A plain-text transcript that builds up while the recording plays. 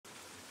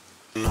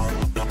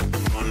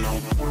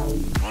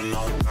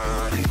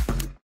nobody.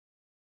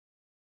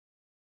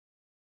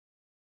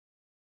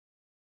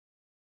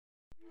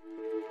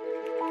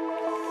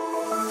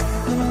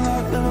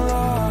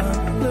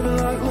 Living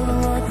like,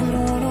 we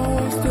don't wanna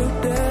waste a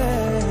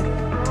day.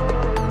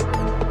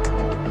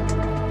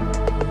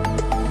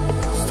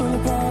 Stole a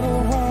bottle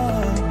of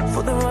wine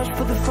for the rush,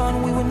 for the fun,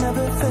 we would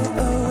never fade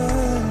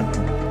away.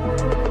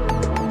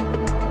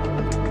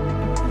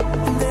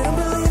 And they don't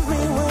believe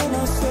me when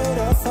I said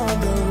I found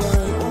the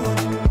right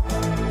one.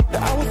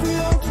 That I was too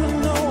young to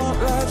know what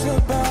life's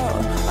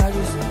about. I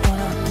just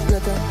wanna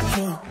let that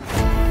show.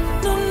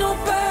 No,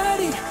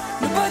 nobody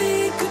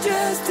could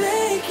just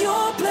take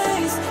your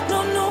place. No,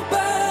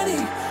 nobody,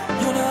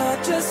 you're not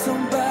just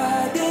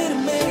somebody to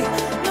me.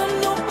 No,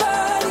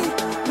 nobody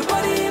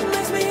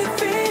makes me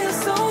feel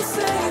so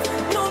safe.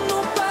 No,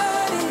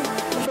 nobody.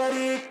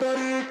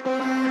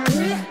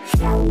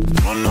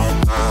 Oh,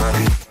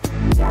 nobody.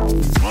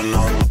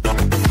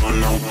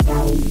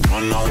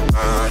 Oh,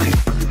 nobody.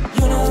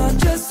 You're not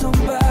just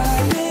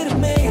somebody to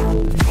me.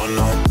 Oh,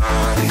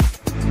 nobody.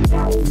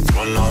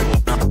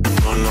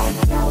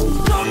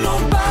 Oh,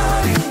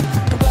 nobody.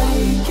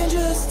 Nobody can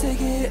just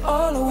take it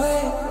all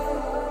away.